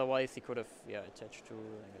 Otherwise he could have attached 2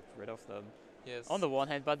 and get rid of them. Yes. On the one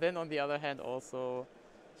hand, but then on the other hand also,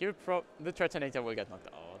 the Turtonator will get knocked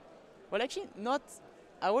out. Well, actually not.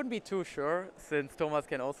 I wouldn't be too sure, since Tomas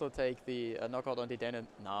can also take the knockout on the Dana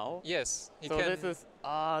now. Yes, he So can.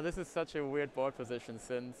 this is such a weird board position,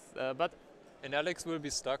 since but And Alex will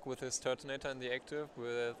be stuck with his Turtonator in the active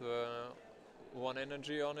with 1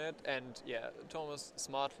 energy on it, and yeah, Tomas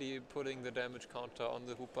smartly putting the damage counter on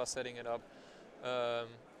the Hooper, setting it up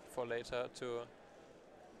for later to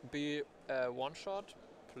be 1-shot.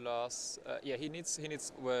 Plus, he needs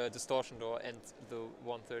Distortion Door and the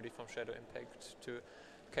 130 from Shadow Impact to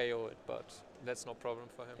KO it, but that's no problem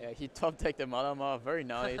for him. yeah, he top decked the Malamar, very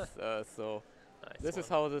nice. So Nice this one. is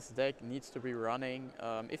how this deck needs to be running.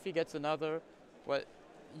 If he gets another Well,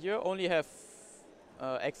 you only have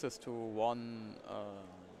access to one.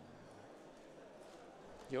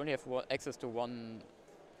 You only have access to one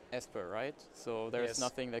Esper, right? So there's Yes.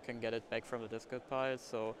 nothing that can get it back from the discard pile.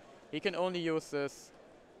 So he can only use this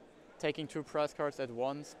taking 2 prize cards at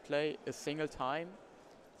once play a single time.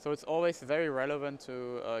 So it's always very relevant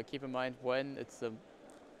to keep in mind when it's the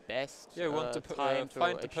best Yeah, you want to time to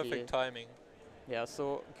find the actually. perfect timing. Yeah.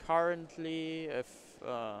 So currently, if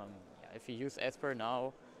you use Esper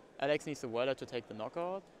now, Alex needs a Weller to take the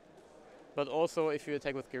knockout. But also, if you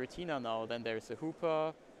attack with Giratina now, then there's a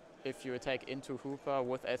Hooper. If you attack into Hooper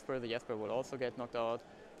with Esper, the Esper will also get knocked out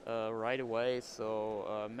right away.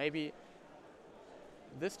 So maybe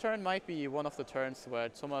this turn might be one of the turns where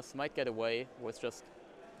Tomas might get away with just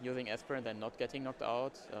using Esper and then not getting knocked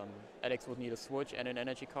out. Alex would need a switch and an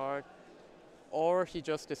energy card. Or he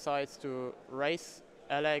just decides to race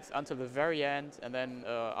Alex until the very end, and then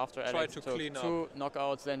after Try Alex to took clean 2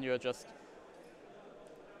 knockouts, then you're just,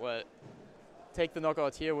 well, take the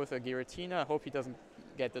knockout here with a Giratina. I hope he doesn't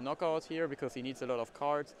get the knockout here because he needs a lot of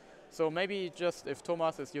cards. So maybe just if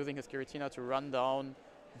Tomas is using his Giratina to run down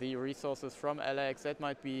the resources from Alex, that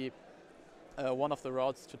might be one of the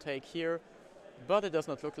routes to take here. But it does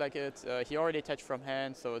not look like it. He already attached from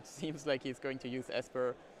hand, so it seems like he's going to use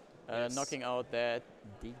Esper, Yes. knocking out that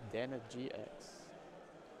Dedenne GX.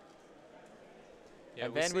 Yeah,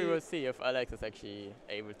 And then we will see if Alex is actually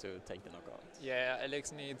able to take the knockout. Yeah,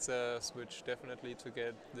 Alex needs a switch definitely to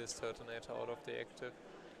get this Turtonator out of the active.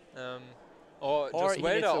 Or just he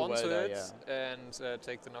welder needs a onto welder, it and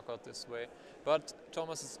take the knockout this way. But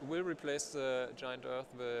Thomas will replace the Giant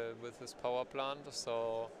Earth with his power plant,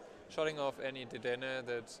 so shutting off any Dedenne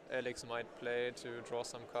that Alex might play to draw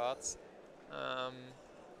some cards.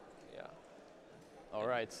 Yeah.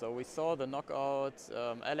 Alright, so we saw the knockout.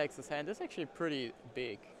 Alex's hand is actually pretty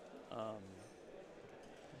big.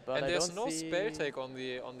 But And I there's don't no see spell take on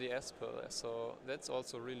the Esper, so that's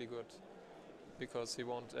also really good, because he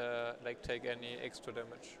won't take any extra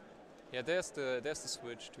damage. Yeah, there's the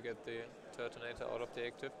switch to get the Turtonator out of the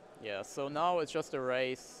active. Yeah, so now it's just a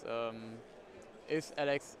race. Is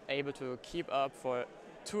Alex able to keep up for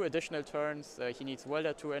 2 additional turns? He needs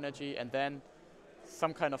Welder 2 energy and then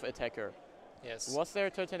some kind of attacker. Yes. Was there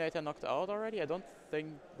a Turtonator knocked out already? I don't think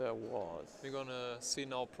there was. We're gonna see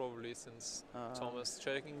now probably, since Thomas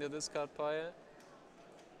checking the discard pile.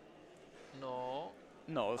 No.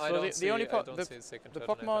 No, I so don't the see, only I don't see a second the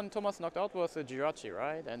Turtonator. Pokemon Thomas knocked out was the Jirachi,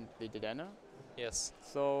 right? And the Dedenne. Yes.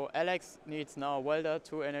 So Alex needs now Welder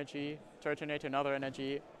 2 energy, Turtonator another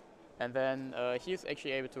energy, and then he's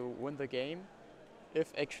actually able to win the game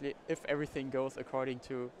if everything goes according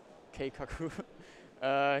to Keikaku.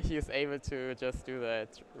 He is able to just do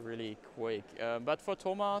that really quick. But for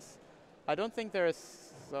Tomas, I don't think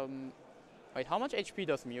there's some. Wait, how much HP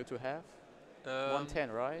does Mewtwo have? 110,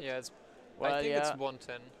 right? Yeah, Well, I think yeah. it's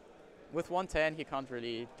 110. With 110, he can't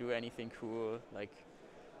really do anything cool. Like.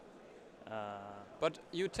 But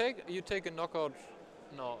you take a knockout.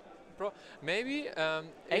 No, maybe.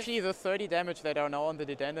 Actually, the 30 damage that are now on the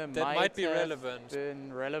Dedenne might be have relevant.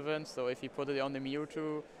 been relevant. So if you put it on the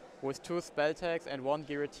Mewtwo with 2 spell tags and 1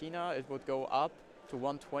 Giratina, it would go up to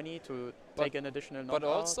 120 to take an additional knockout. But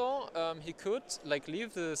also, he could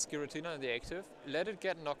leave the Giratina in the active, let it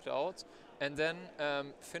get knocked out, and then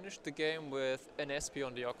finish the game with an SP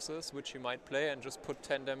on the Deoxys, which he might play, and just put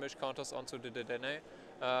 10 damage counters onto the Dedenne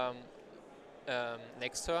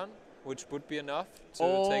next turn, which would be enough to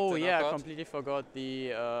take the knockout. I completely forgot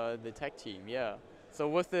the tag team. Yeah. So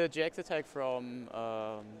with the GX attack from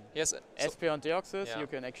yes, SP on Deoxys, yeah. you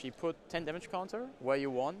can actually put 10 damage counter where you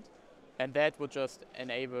want, and that would just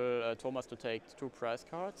enable Tomas to take 2 prize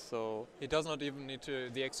cards. So he does not even need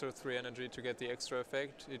the extra 3 energy to get the extra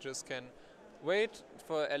effect. He just can wait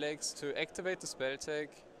for Alex to activate the spell tag,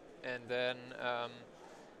 and then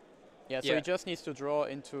so he just needs to draw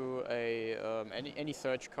into a any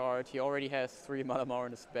search card. He already has 3 Malamar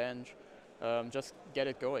on his bench. Just get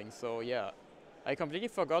it going. So yeah, I completely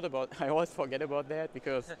forgot about. I always forget about that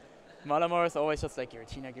because Malamar is always just like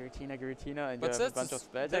Giratina, and but you have a bunch of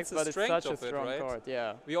spell tags. But it's strength such a of it, strong right? card.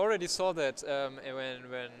 Yeah. We already saw that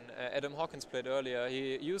when Adam Hawkins played earlier.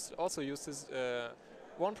 He also used his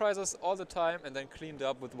 1 prizes all the time and then cleaned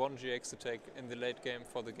up with 1 GX attack in the late game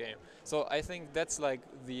for the game. So I think that's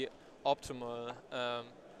the optimal,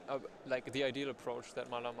 the ideal approach that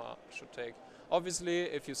Malamar should take. Obviously,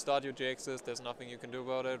 if you start your GXs, there's nothing you can do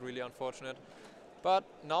about it, really unfortunate. But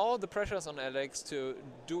now the pressure is on Alex to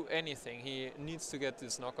do anything. He needs to get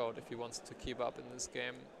this knockout if he wants to keep up in this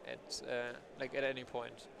game at any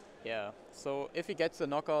point. Yeah. So if he gets the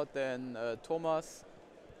knockout, then Tomas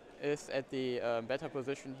is at the better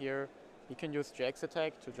position here. He can use Jack's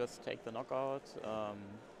attack to just take the knockout.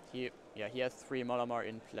 He has 3 Malamar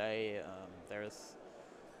in play. There's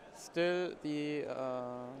still the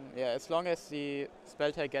as long as the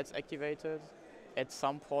spell tag gets activated at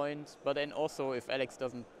some point, but then also if Alex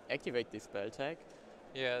doesn't activate the spell tag,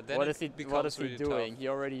 Yeah, then what it is he becomes really doing? tough. He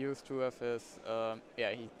already used 2 of his.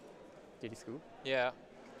 Did he scoop? Yeah.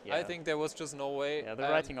 Yeah. I think there was just no way. Yeah, the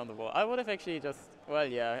writing on the wall. I would have actually just. Well,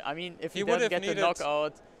 yeah. I mean, if He he would doesn't have get the needed-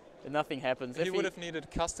 knockout, nothing happens. He If would have needed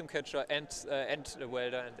custom catcher and the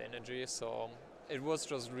welder and energy, so it was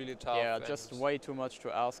just really tough. Yeah, just and way too much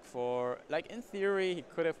to ask for. Like in theory, he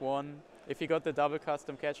could have won if he got the double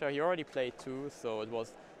custom catcher. He already played 2, so it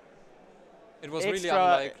was. it was really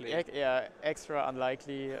unlikely. Extra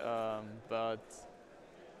unlikely. But.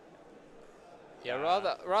 Yeah,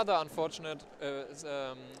 rather unfortunate.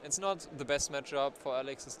 It's not the best matchup for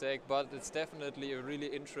Alex's deck, but it's definitely a really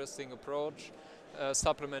interesting approach,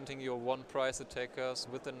 supplementing your 1 price attackers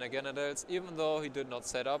with the Naganadels, even though he did not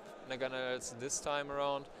set up Naganadels this time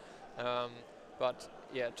around. But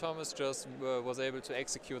yeah, Thomas just was able to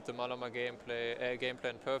execute the Malamar game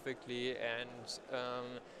plan perfectly and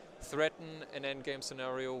threaten an endgame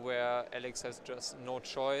scenario where Alex has just no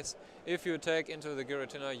choice. If you attack into the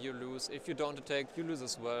Giratina, you lose. If you don't attack, you lose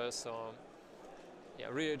as well. So yeah,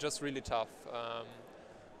 really tough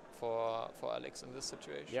for Alex in this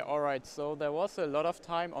situation. Yeah, all right. So there was a lot of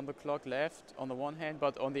time on the clock left on the one hand,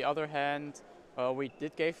 but on the other hand, we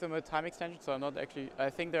did give them a time extension. So I'm not actually.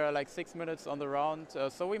 I think there are like 6 minutes on the round.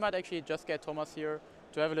 So we might actually just get Tomas here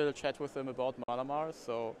to have a little chat with him about Malamar.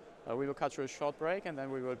 So we will cut through a short break and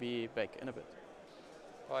then we will be back in a bit.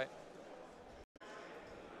 Bye.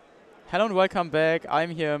 Hello and welcome back.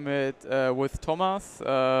 I'm here with Tomas.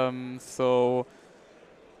 So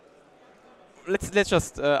let's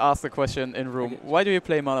just ask the question in room. Okay. Why do you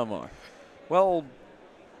play Malamar? Well,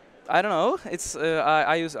 I don't know. It's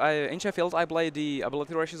in Sheffield I played the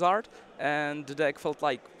Ability Reshizard, and the deck felt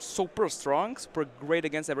like super strong, super great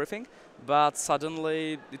against everything. But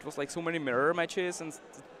suddenly it was like so many mirror matches, and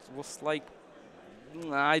it was like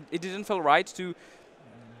it didn't feel right to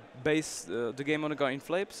base the game on a Gain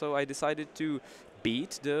Flip. So I decided to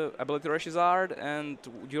beat the Ability Reshizard, and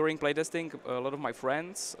during playtesting, a lot of my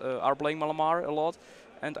friends are playing Malamar a lot,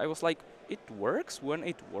 and I was like, it works when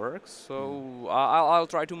it works, so I'll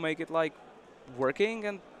try to make it like working,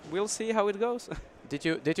 and we'll see how it goes. Did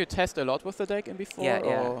you test a lot with the deck in before? Yeah,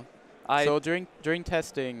 yeah. or- I So during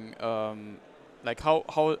testing, like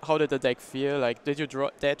how did the deck feel? Like did you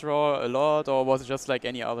dead draw a lot, or was it just like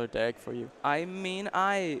any other deck for you? I mean,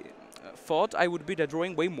 I thought I would be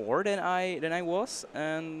drawing way more than I was,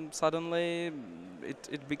 and suddenly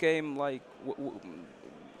it became like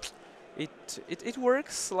it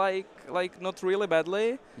works like not really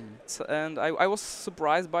badly, and I was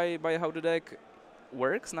surprised by how the deck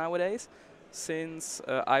works nowadays, since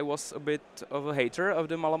I was a bit of a hater of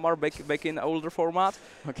the Malamar back in older format.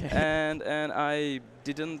 Okay. and I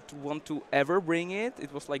didn't want to ever bring it.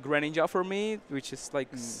 It was like Greninja for me, which is like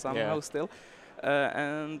somehow yeah. still.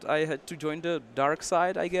 And I had to join the dark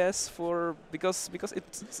side, I guess, because it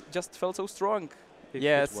just felt so strong. if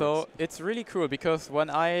Yeah, it so works. it's really cool because when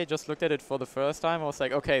I just looked at it for the first time, I was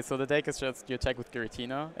like, okay, so the deck is just you attack with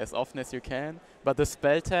Giratina as often as you can, but the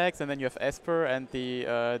spell tags and then you have Esper and the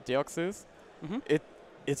Deoxys. Mhm.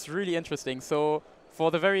 It's really interesting. So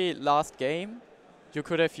for the very last game, you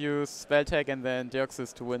could have used spell tag and then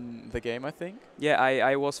Deoxys to win the game, I think. Yeah,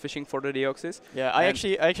 I was fishing for the Deoxys. Yeah, I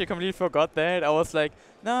And- actually completely forgot that. I was like,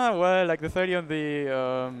 nah, well, like the 30 on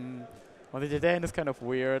the Dedan is kind of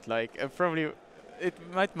weird. Like probably it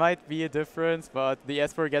might be a difference, but the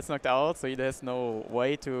Esper gets knocked out, so there's no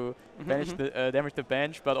way to damage the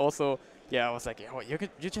bench. But also, yeah, I was like, oh,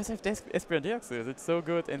 you just have Esper and Deoxys. It's so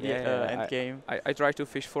good in the end game. I tried to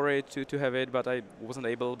fish for it to have it, but I wasn't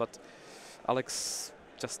able. But Alex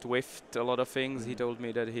just whiffed a lot of things. He told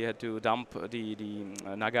me that he had to dump the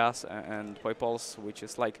Nagas and Poipols, which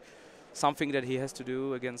is like something that he has to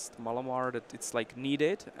do against Malamar, that it's like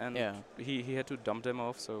needed, and Yeah. he had to dump them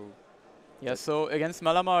off. So Yeah, so against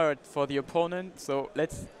Malamar for the opponent, so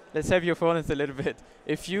let's have your opponents a little bit.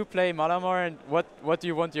 If you play Malamar, and what do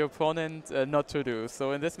you want your opponent not to do?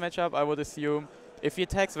 So in this matchup, I would assume if he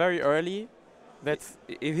attacks very early, that's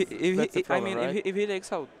that's a problem, right? if he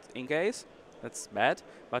takes out Inkais, that's bad.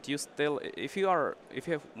 But you still, if you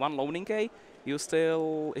have one lone Inkay, you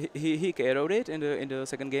still he KO'd it in the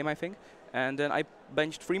second game, I think, and then I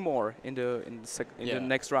benched 3 more in the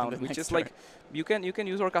next round, which is like you can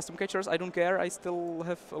use our custom catchers. I don't care. I still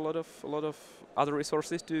have a lot of other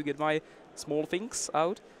resources to get my small things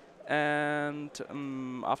out, and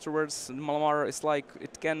afterwards Malamar is like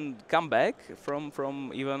it can come back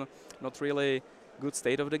from even not really good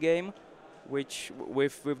state of the game, which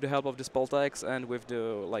with the help of the spell tags and with the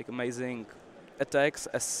like amazing attacks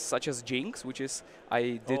as such as Jinx, which is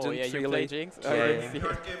I didn't oh, yeah, you really play Jinx? Yeah, I yeah. didn't see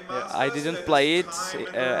it. I didn't play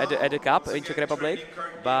it at the cup in Czech Republic,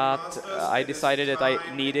 but I decided that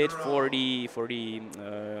I need it for the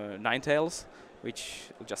Ninetales, which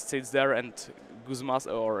just sits there and Guzmas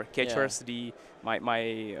or catchers the my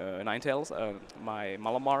Ninetales, my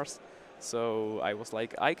Malamars. So I was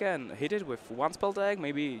like, I can hit it with one spell tag,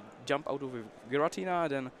 maybe jump out with Giratina,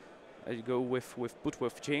 then I go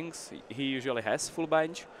with Jinx. He usually has full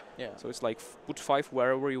bench, Yeah. so it's like put 5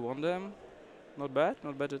 wherever you want them. Not bad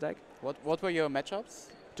attack. What were your matchups?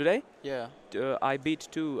 Today, Yeah. I beat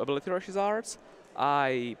 2 Ability Charizards.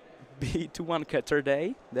 I beat 1 Catter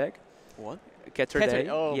Day deck. What? Catter Catter- Day.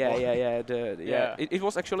 oh, yeah, boy. yeah. Yeah. It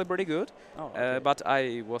was actually pretty good, Oh, okay. but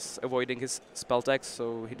I was avoiding his spell tags,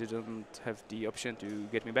 so he didn't have the option to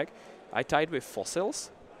get me back. I tied with Fossils,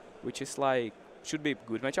 which is like should be a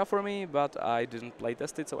good matchup for me, but I didn't play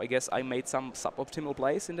test it, so I guess I made some suboptimal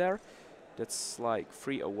plays in there. That's like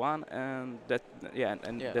 301, and that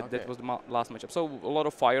that was the last matchup. So a lot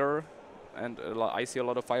of fire, and I see a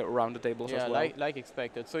lot of fire around the tables as well. like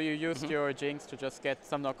expected. So you used your Jinx to just get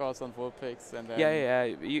some knockouts on Vulpix, and then Yeah.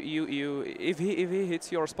 You if he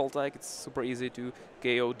hits your spell tag, it's super easy to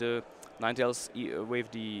KO the Ninetales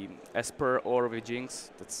with the Esper or with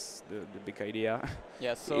Jinx. That's the big idea.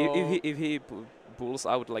 Yeah. So if he pulls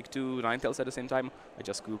out like 2 Ninetales at the same time, I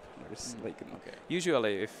just scoop. There's like okay.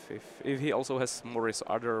 usually if he also has more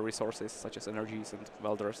other resources such as energies and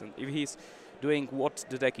welders, and if he's doing what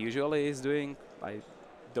the deck usually is doing, I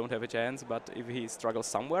don't have a chance. But if he struggles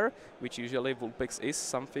somewhere, which usually Vulpix is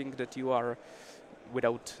something that you are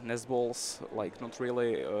without nest balls, like not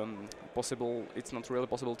really possible. It's not really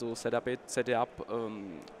possible to set it up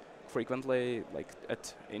frequently, like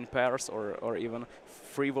in pairs or even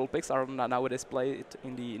free Vulpix are nowadays played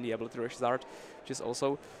in the Ability Charizard, which is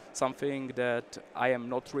also something that I am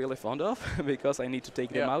not really fond of because I need to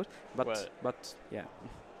take them out. But yeah.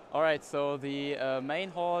 All right, so the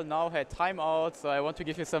main hall now had timeout, so I want to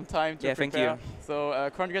give you some time to prepare. Thank you. So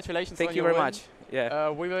congratulations Thank on you your very win. much. Yeah.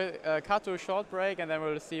 We will cut to a short break and then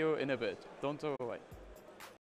we'll see you in a bit. Don't go away.